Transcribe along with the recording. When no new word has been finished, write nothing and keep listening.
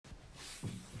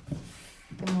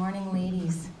Good morning,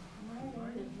 ladies.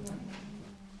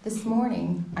 This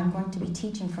morning, I'm going to be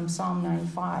teaching from Psalm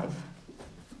 95.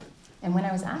 And when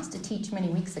I was asked to teach many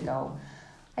weeks ago,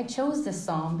 I chose this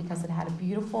psalm because it had a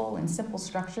beautiful and simple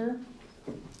structure,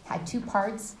 had two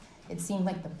parts. It seemed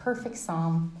like the perfect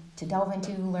psalm to delve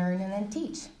into, learn, and then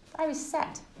teach. I was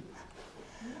set.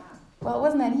 Well, it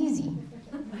wasn't that easy.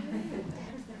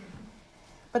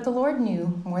 But the Lord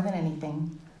knew, more than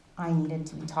anything, I needed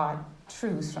to be taught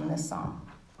truths from this psalm.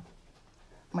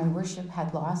 My worship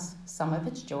had lost some of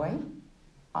its joy.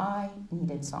 I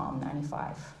needed Psalm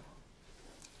 95.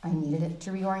 I needed it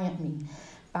to reorient me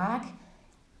back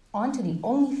onto the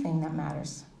only thing that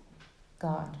matters,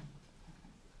 God.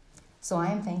 So I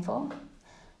am thankful,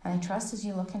 and I trust as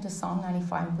you look into Psalm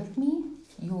 95 with me,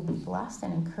 you will be blessed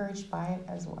and encouraged by it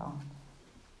as well.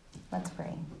 Let's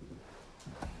pray.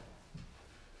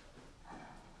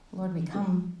 Lord, we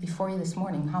come before you this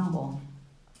morning humble.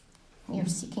 We are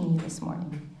seeking you this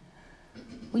morning.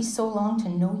 We so long to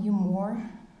know you more.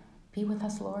 Be with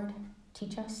us, Lord.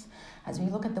 Teach us as we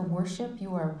look at the worship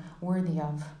you are worthy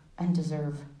of and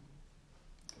deserve.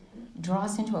 Draw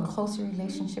us into a closer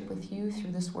relationship with you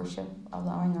through this worship,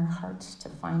 allowing our hearts to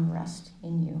find rest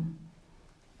in you.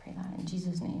 I pray that in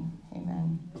Jesus' name.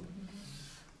 Amen.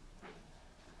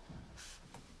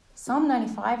 Psalm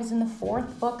 95 is in the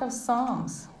fourth book of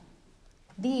Psalms.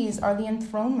 These are the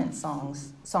enthronement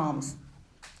psalms.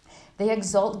 They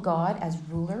exalt God as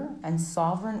ruler and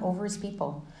sovereign over his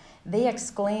people. They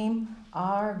exclaim,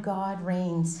 "Our God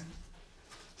reigns."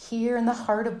 Here in the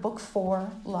heart of Book 4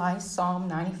 lies Psalm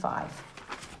 95,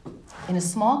 in a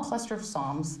small cluster of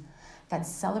psalms that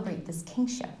celebrate this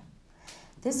kingship.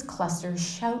 This cluster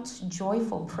shouts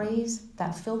joyful praise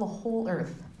that fill the whole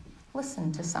earth.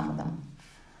 Listen to some of them.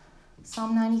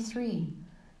 Psalm 93,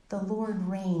 the Lord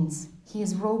reigns. He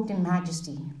is robed in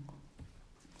majesty.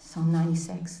 Psalm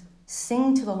 96,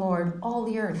 sing to the Lord, all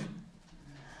the earth.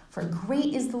 For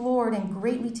great is the Lord and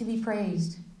greatly to be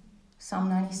praised. Psalm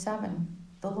 97,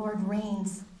 the Lord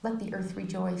reigns. Let the earth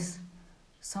rejoice.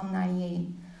 Psalm 98,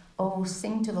 oh,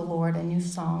 sing to the Lord a new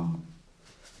song.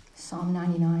 Psalm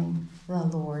 99, the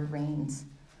Lord reigns.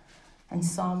 And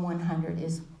Psalm 100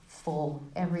 is full,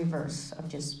 every verse of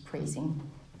just praising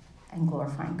and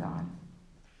glorifying God.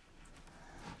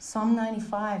 Psalm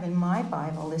 95 in my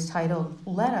Bible is titled,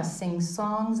 Let Us Sing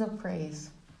Songs of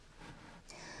Praise.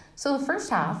 So the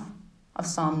first half of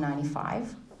Psalm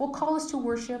 95 will call us to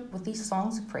worship with these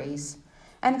songs of praise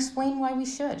and explain why we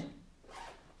should.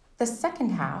 The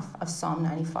second half of Psalm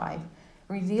 95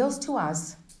 reveals to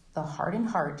us the hardened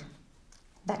heart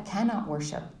that cannot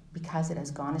worship because it has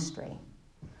gone astray.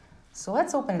 So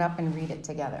let's open it up and read it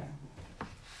together.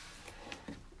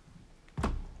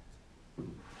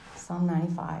 Psalm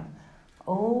 95.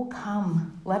 Oh,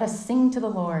 come, let us sing to the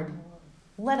Lord.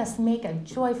 Let us make a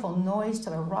joyful noise to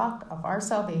the rock of our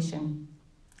salvation.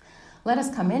 Let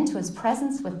us come into his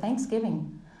presence with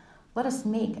thanksgiving. Let us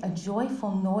make a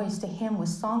joyful noise to him with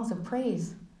songs of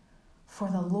praise. For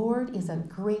the Lord is a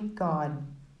great God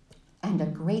and a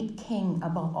great King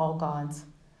above all gods.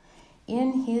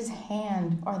 In his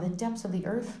hand are the depths of the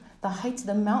earth. The heights of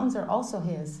the mountains are also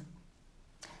his.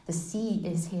 The sea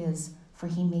is his, for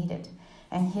he made it,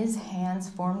 and his hands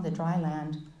formed the dry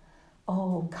land.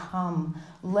 Oh, come,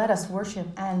 let us worship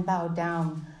and bow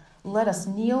down. Let us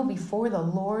kneel before the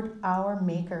Lord our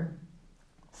Maker.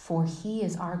 For he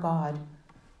is our God,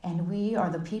 and we are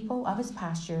the people of his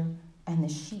pasture and the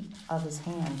sheep of his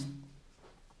hand.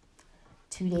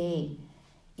 Today,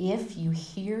 if you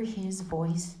hear his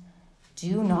voice,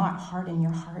 do not harden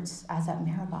your hearts as at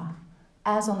Meribah,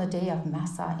 as on the day of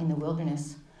Massah in the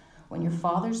wilderness, when your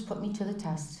fathers put me to the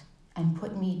test and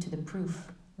put me to the proof,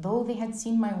 though they had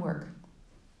seen my work.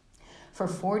 For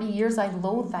 40 years I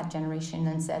loathed that generation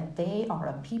and said, they are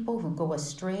a people who go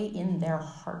astray in their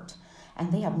heart,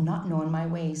 and they have not known my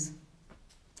ways.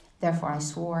 Therefore I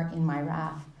swore in my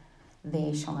wrath,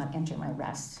 they shall not enter my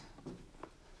rest.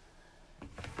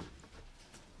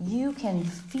 You can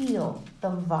feel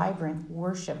the vibrant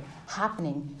worship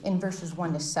happening in verses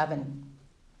 1 to 7.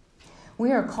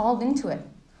 We are called into it.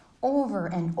 Over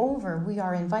and over, we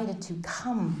are invited to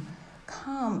come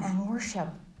and worship.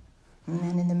 And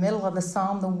then in the middle of the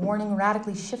psalm, the warning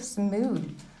radically shifts the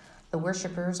mood. The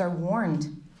worshipers are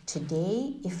warned,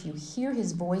 today, if you hear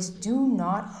his voice, do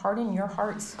not harden your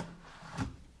hearts.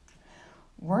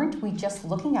 Weren't we just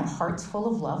looking at hearts full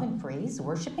of love and praise,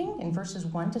 worshiping in verses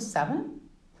 1 to 7?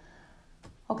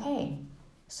 Okay,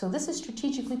 so this is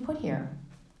strategically put here.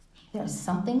 There's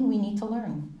something we need to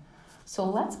learn. So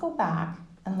let's go back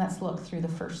and let's look through the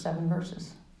first 7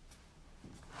 verses.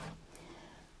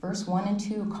 Verse 1 and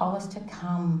 2 call us to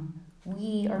come,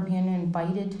 We are being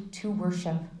invited to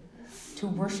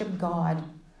worship God.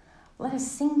 Let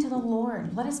us sing to the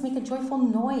Lord. Let us make a joyful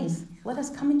noise. Let us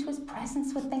come into his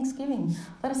presence with thanksgiving.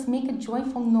 Let us make a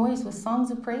joyful noise with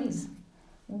songs of praise.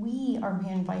 We are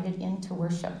being invited into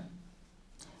worship.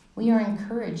 We are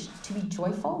encouraged to be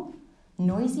joyful,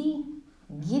 noisy,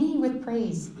 giddy with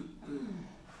praise.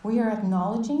 We are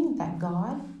acknowledging that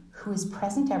God, who is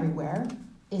present everywhere,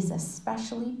 is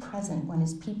especially present when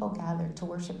his people gather to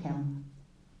worship him.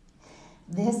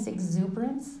 This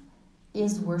exuberance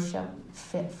is worship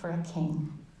fit for a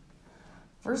king.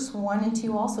 Verse 1 and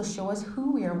 2 also show us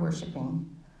who we are worshiping.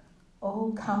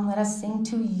 Oh, come, let us sing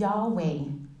to Yahweh.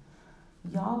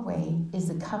 Yahweh is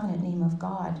the covenant name of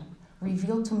God,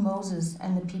 revealed to Moses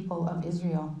and the people of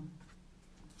Israel.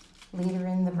 Later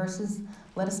in the verses,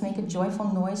 let us make a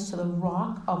joyful noise to the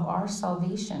rock of our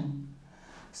salvation.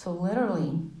 So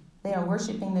literally, they are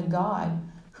worshiping the God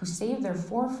who saved their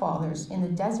forefathers in the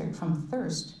desert from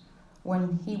thirst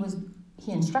when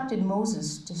he instructed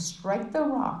Moses to strike the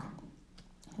rock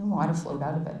and water flowed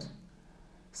out of it.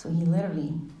 So he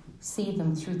literally saved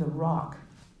them through the rock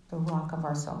of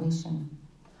our salvation.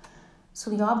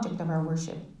 So the object of our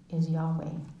worship is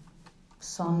Yahweh.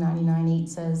 Psalm 99:8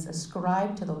 says,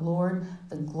 ascribe to the Lord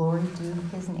the glory due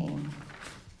his name.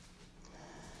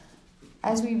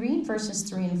 As we read verses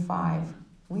 3 and 5,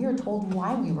 we are told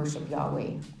why we worship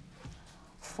Yahweh.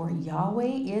 For Yahweh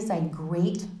is a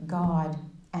great God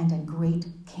and a great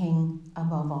King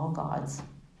above all gods.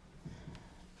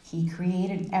 He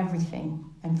created everything,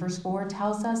 and verse 4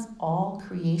 tells us all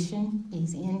creation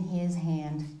is in his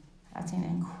hand. That's an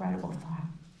incredible thought.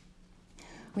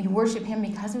 We worship him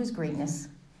because of his greatness.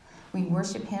 We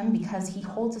worship him because he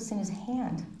holds us in his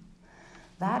hand.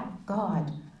 That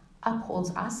God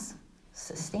upholds us,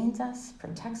 sustains us,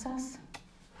 protects us.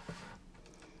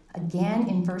 Again,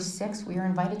 in verse 6, we are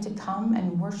invited to come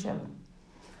and worship.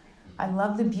 I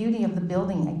love the beauty of the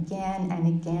building again and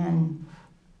again.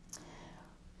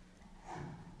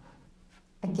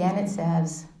 Again, it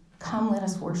says, come, let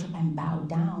us worship and bow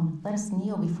down. Let us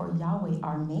kneel before Yahweh,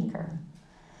 our Maker.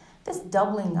 This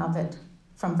doubling of it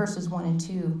from verses 1 and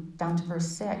 2 down to verse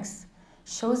 6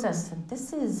 shows us that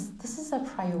this is a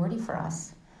priority for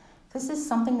us. This is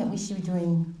something that we should be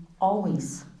doing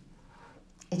always.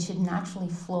 It should naturally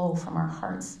flow from our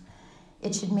hearts.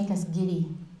 It should make us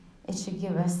giddy. It should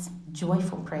give us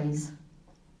joyful praise.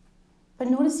 But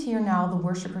notice here now the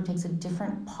worshiper takes a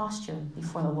different posture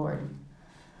before the Lord.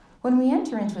 When we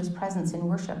enter into his presence in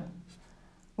worship,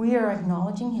 we are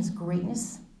acknowledging his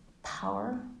greatness,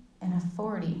 power, and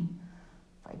authority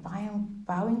by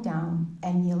bowing down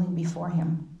and kneeling before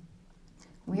him.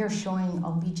 We are showing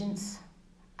allegiance,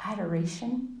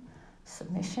 adoration,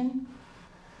 submission.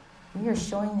 We are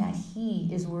showing that he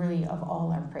is worthy of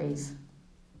all our praise.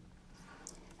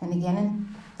 And again in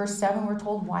verse 7, we're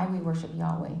told why we worship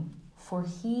Yahweh. For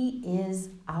he is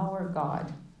our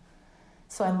God.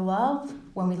 So I love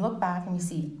when we look back and we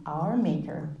see our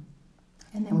Maker,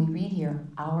 and then we read here,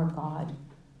 our God.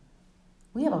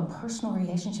 We have a personal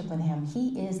relationship with him.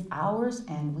 He is ours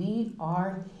and we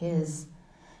are his.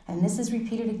 And this is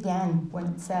repeated again when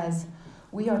it says,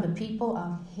 we are the people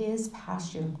of his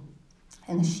pasture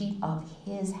and the sheep of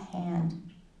his hand.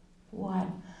 What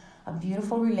a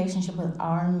beautiful relationship with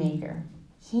our Maker.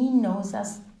 He knows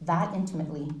us that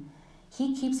intimately.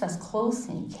 He keeps us close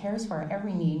and he cares for our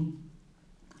every need.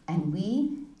 And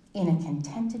we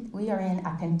are in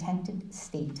a contented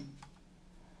state.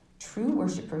 True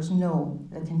worshipers know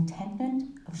the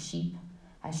contentment of sheep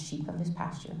as sheep of his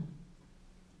pasture.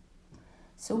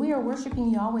 So we are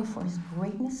worshiping Yahweh for his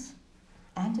greatness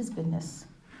and his goodness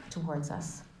towards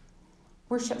us.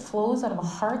 Worship flows out of a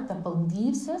heart that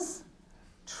believes this,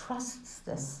 trusts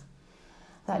this,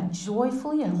 that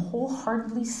joyfully and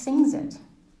wholeheartedly sings it.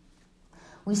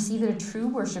 We see that a true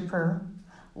worshiper,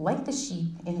 like the sheep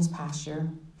in his pasture,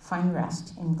 find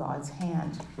rest in God's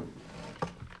hand.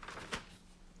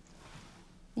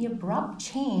 The abrupt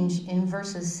change in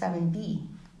verses 7b,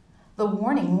 the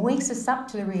warning, wakes us up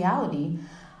to the reality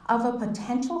of a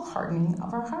potential hardening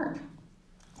of our heart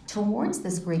towards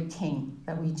this great King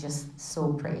that we just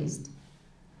so praised.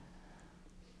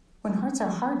 When hearts are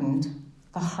hardened,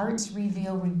 the hearts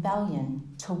reveal rebellion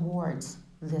towards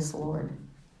this Lord.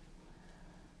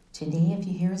 Today, if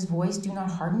you hear his voice, do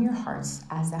not harden your hearts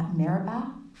as at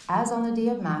Meribah, as on the day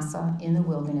of Massah in the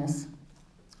wilderness,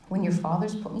 when your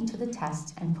fathers put me to the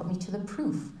test and put me to the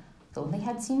proof, though they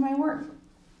had seen my work.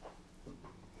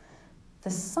 The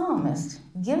psalmist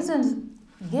gives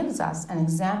us an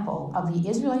example of the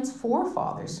Israelites'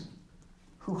 forefathers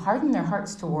who hardened their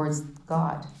hearts towards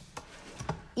God.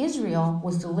 Israel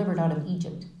was delivered out of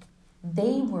Egypt.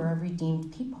 They were a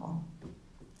redeemed people.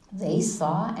 They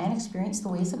saw and experienced the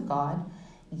ways of God,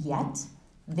 yet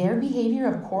their behavior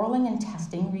of quarreling and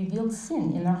testing revealed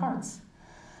sin in their hearts.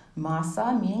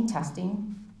 Massa, meaning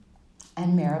testing,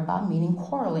 and Meribah, meaning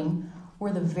quarreling,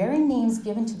 were the very names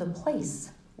given to the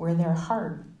place where their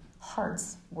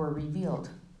hearts were revealed.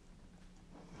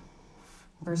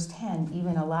 Verse 10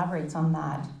 even elaborates on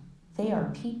that. They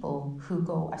are people who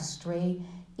go astray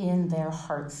in their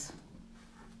hearts.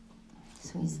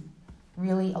 So he's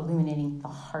really illuminating the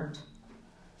heart.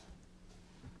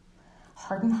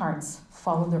 Hardened hearts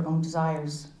follow their own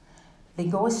desires. They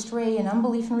go astray in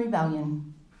unbelief and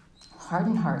rebellion.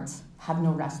 Hardened hearts have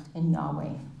no rest in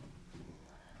Yahweh.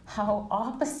 How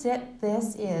opposite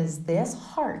this is, this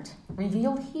heart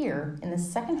revealed here in the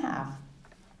second half,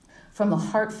 from the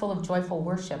heart full of joyful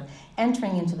worship,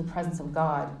 entering into the presence of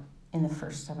God in the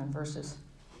first 7 verses.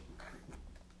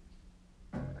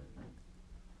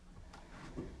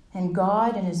 And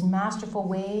God, in his masterful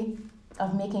way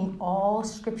of making all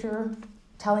Scripture,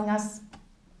 telling us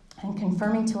and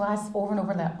confirming to us over and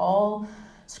over that all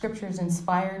Scripture is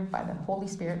inspired by the Holy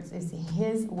Spirit, is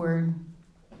his word.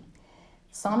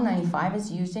 Psalm 95 is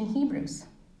used in Hebrews.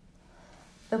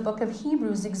 The book of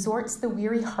Hebrews exhorts the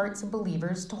weary hearts of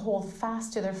believers to hold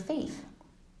fast to their faith.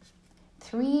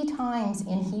 3 times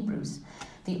in Hebrews,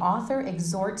 the author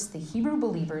exhorts the Hebrew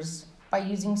believers by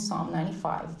using Psalm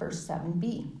 95, verse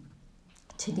 7b.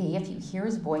 Today, if you hear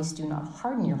his voice, do not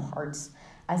harden your hearts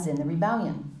as in the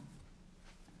rebellion.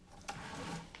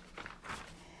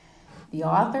 The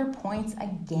author points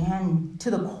again to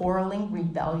the quarreling,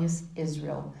 rebellious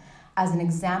Israel as an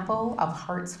example of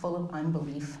hearts full of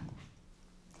unbelief.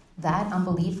 That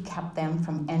unbelief kept them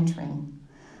from entering,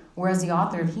 whereas the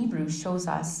author of Hebrews shows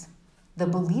us the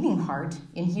believing heart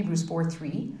in Hebrews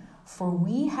 4:3, for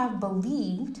we who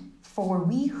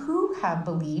have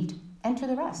believed enter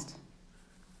the rest.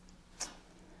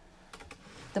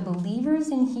 The believers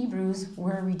in Hebrews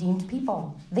were a redeemed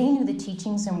people. They knew the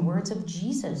teachings and words of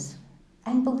Jesus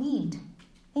and believed.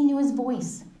 They knew his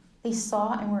voice. They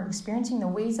saw and were experiencing the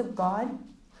ways of God,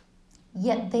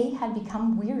 yet they had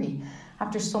become weary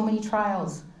after so many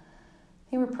trials.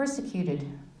 They were persecuted.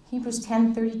 Hebrews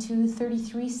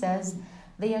 10:32-33 says,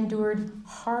 they endured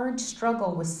hard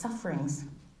struggle with sufferings,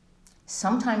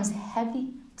 sometimes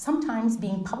heavy, sometimes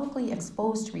being publicly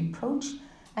exposed to reproach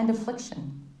and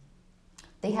affliction.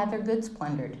 They had their goods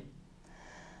plundered.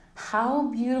 How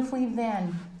beautifully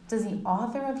then does the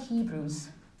author of Hebrews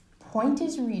point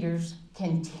his readers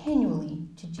continually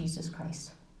to Jesus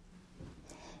Christ,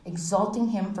 exalting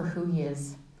him for who he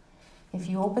is. If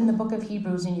you open the book of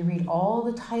Hebrews and you read all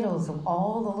the titles of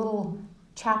all the little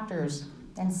chapters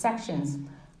and sections,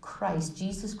 Christ,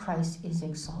 Jesus Christ, is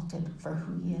exalted for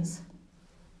who he is.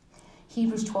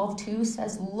 Hebrews 12:2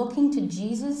 says, looking to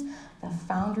Jesus, the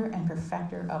founder and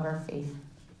perfecter of our faith.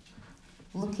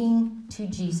 Looking to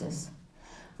Jesus,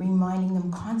 reminding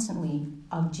them constantly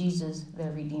of Jesus,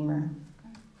 their Redeemer.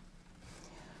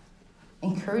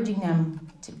 Encouraging them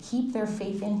to keep their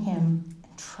faith in him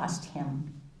and trust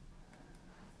him.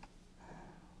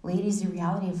 Ladies, the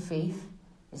reality of faith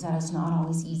is that it's not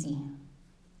always easy.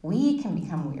 We can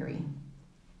become weary.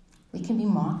 We can be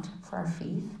mocked for our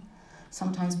faith,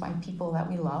 sometimes by people that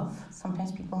we love,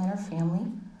 sometimes people in our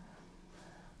family.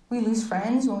 We lose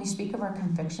friends when we speak of our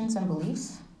convictions and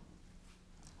beliefs.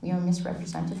 We are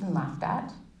misrepresented and laughed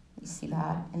at. We see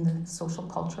that in the social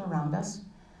culture around us.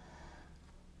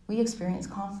 We experience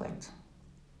conflict.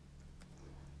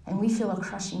 And we feel a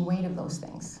crushing weight of those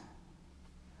things.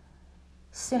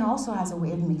 Sin also has a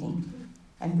way of making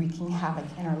and wreaking havoc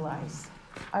in our lives.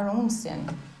 Our own sin.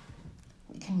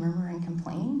 We can murmur and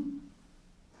complain.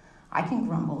 I can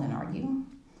grumble and argue.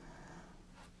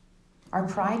 Our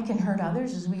pride can hurt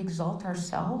others as we exalt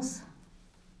ourselves.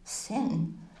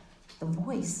 Sin, the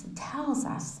voice, tells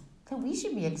us that we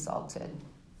should be exalted.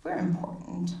 We're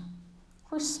important.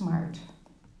 We're smart.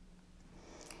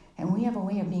 And we have a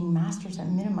way of being masters at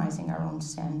minimizing our own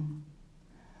sin.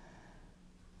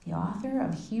 The author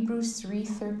of Hebrews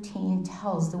 3:13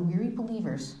 tells the weary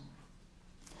believers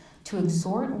to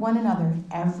exhort one another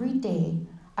every day,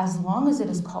 as long as it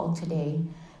is called today,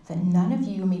 that none of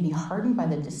you may be hardened by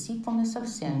the deceitfulness of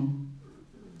sin.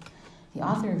 The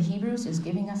author of Hebrews is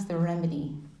giving us the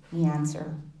remedy, the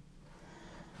answer.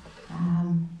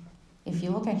 If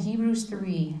you look at Hebrews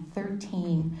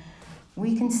 3:13,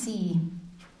 we can see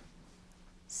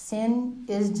sin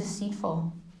is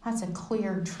deceitful. That's a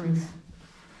clear truth.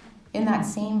 In that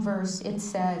same verse, it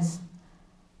says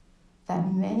that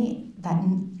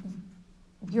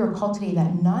you are called today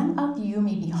that none of you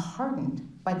may be hardened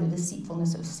by the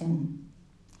deceitfulness of sin.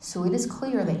 So it is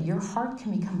clear that your heart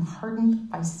can become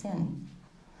hardened by sin.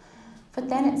 But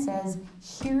then it says,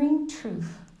 hearing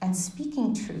truth and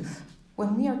speaking truth,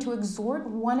 when we are to exhort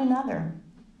one another,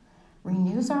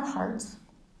 renews our hearts,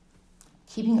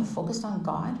 keeping it focused on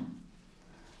God,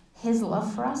 his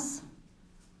love for us.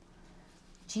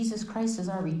 Jesus Christ is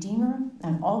our Redeemer,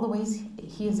 and all the ways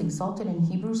he is exalted in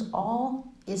Hebrews,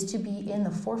 all is to be in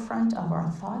the forefront of our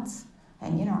thoughts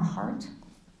and in our heart.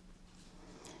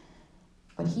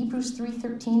 But Hebrews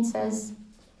 3:13 says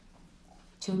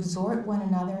to exhort one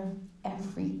another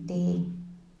every day.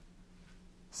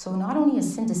 So not only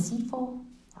is sin deceitful,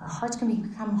 our hearts can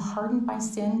become hardened by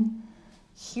sin.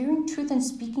 Hearing truth and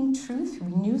speaking truth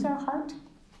renews our heart,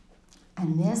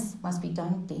 and this must be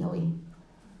done daily.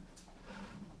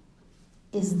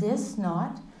 Is this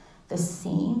not the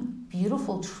same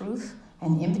beautiful truth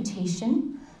and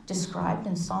invitation described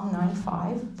in Psalm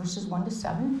 95, verses 1 to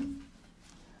 7?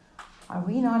 Are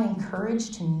we not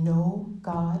encouraged to know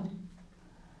God,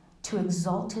 to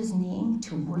exalt his name,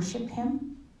 to worship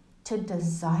him, to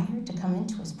desire to come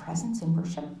into his presence in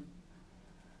worship,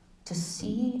 to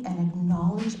see and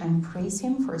acknowledge and praise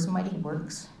him for his mighty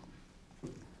works,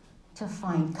 to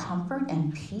find comfort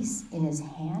and peace in his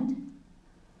hand,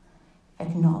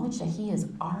 acknowledge that he is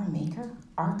our maker,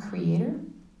 our creator?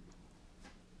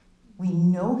 We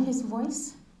know his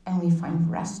voice and we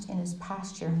find rest in his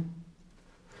pasture.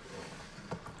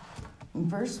 In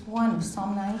verse 1 of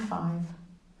Psalm 95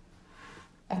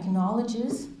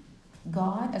 acknowledges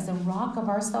God as the rock of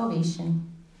our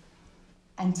salvation.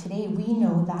 And today we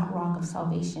know that rock of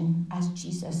salvation as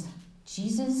Jesus.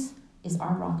 Jesus is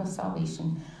our rock of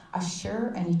salvation, a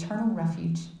sure and eternal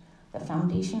refuge, the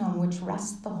foundation on which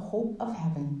rests the hope of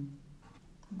heaven.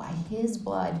 By his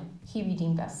blood, he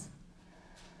redeemed us.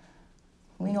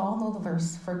 We all know the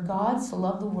verse, for God so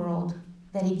loved the world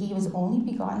that he gave his only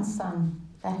begotten Son,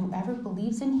 that whoever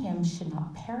believes in him should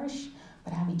not perish,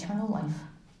 but have eternal life.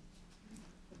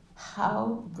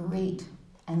 How great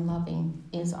and loving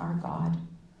is our God.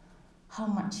 How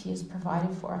much he has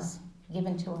provided for us,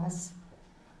 given to us.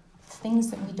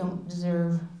 Things that we don't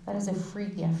deserve. That is a free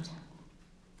gift.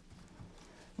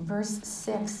 Verse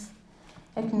 6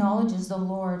 acknowledges the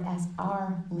Lord as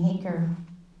our maker.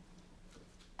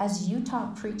 As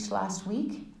Utah preached last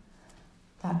week,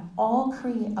 that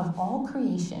of all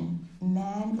creation,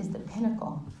 man is the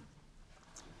pinnacle.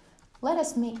 Let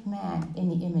us make man in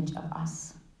the image of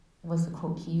us, was the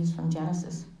quote he used from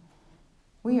Genesis.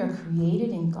 We are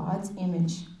created in God's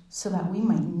image so that we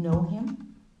might know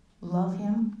him, love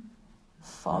him,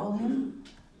 follow him,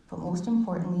 but most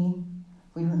importantly,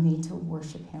 we were made to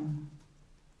worship him.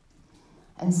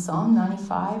 And Psalm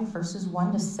 95, verses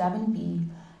 1 to 7b,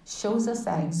 shows us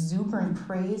that exuberant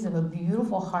praise of a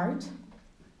beautiful heart.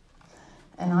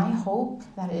 And I hope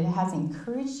that it has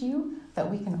encouraged you, that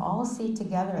we can all say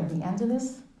together at the end of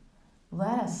this,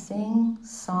 let us sing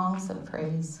songs of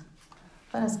praise.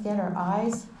 Let us get our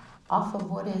eyes off of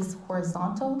what is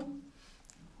horizontal,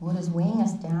 what is weighing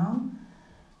us down,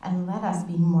 and let us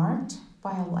be marked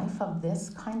by a life of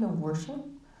this kind of worship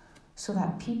so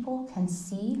that people can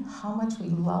see how much we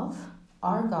love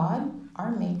our God,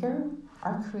 our Maker,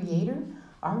 our Creator,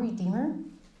 our Redeemer,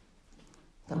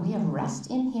 that we have rest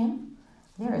in him,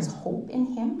 there is hope in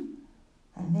him,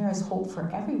 and there is hope for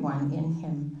everyone in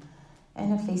him.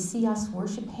 And if they see us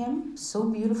worship him so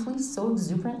beautifully, so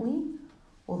exuberantly,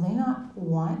 will they not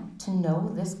want to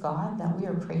know this God that we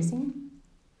are praising?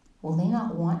 Will they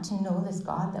not want to know this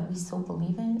God that we so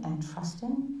believe in and trust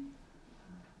in?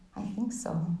 I think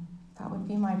so. That would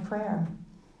be my prayer.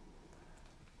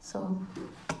 So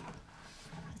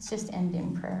let's just end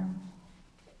in prayer.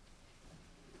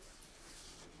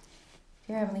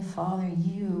 Dear Heavenly Father,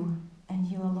 you and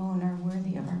you alone are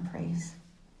worthy of our praise.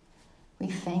 We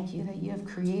thank you that you have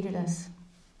created us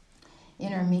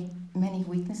in our many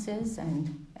weaknesses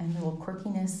and little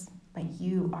quirkiness, but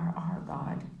you are our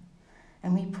God.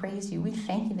 And we praise you. We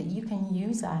thank you that you can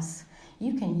use us.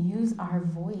 You can use our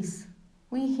voice.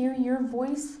 We hear your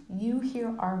voice. You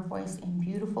hear our voice in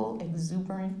beautiful,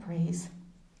 exuberant praise.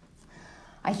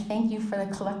 I thank you for the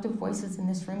collective voices in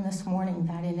this room this morning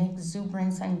that in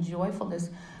exuberance and joyfulness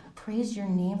praise your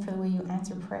name for the way you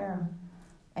answer prayer.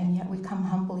 And yet we come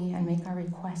humbly and make our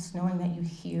requests knowing that you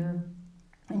hear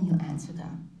and you answer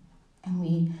them. And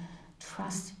we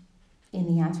trust in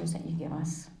the answers that you give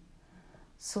us.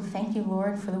 So thank you,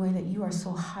 Lord, for the way that you are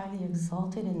so highly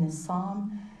exalted in this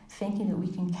psalm. Thank you that we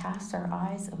can cast our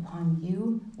eyes upon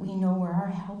you. We know where our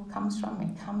help comes from.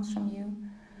 It comes from you.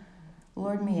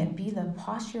 Lord, may it be the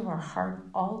posture of our heart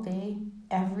all day,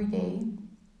 every day,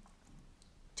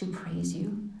 to praise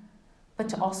you, but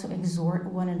to also exhort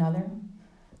one another,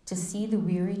 to see the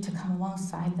weary, to come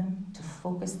alongside them, to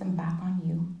focus them back on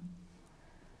you.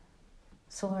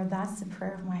 So, Lord, that's the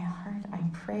prayer of my heart. I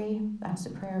pray that's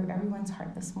the prayer of everyone's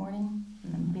heart this morning.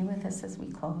 And then be with us as we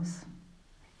close.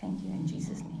 Thank you in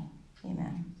Jesus' name.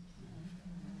 Amen.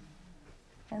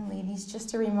 And ladies,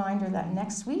 just a reminder that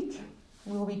next week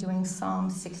we'll be doing Psalm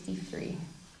 63.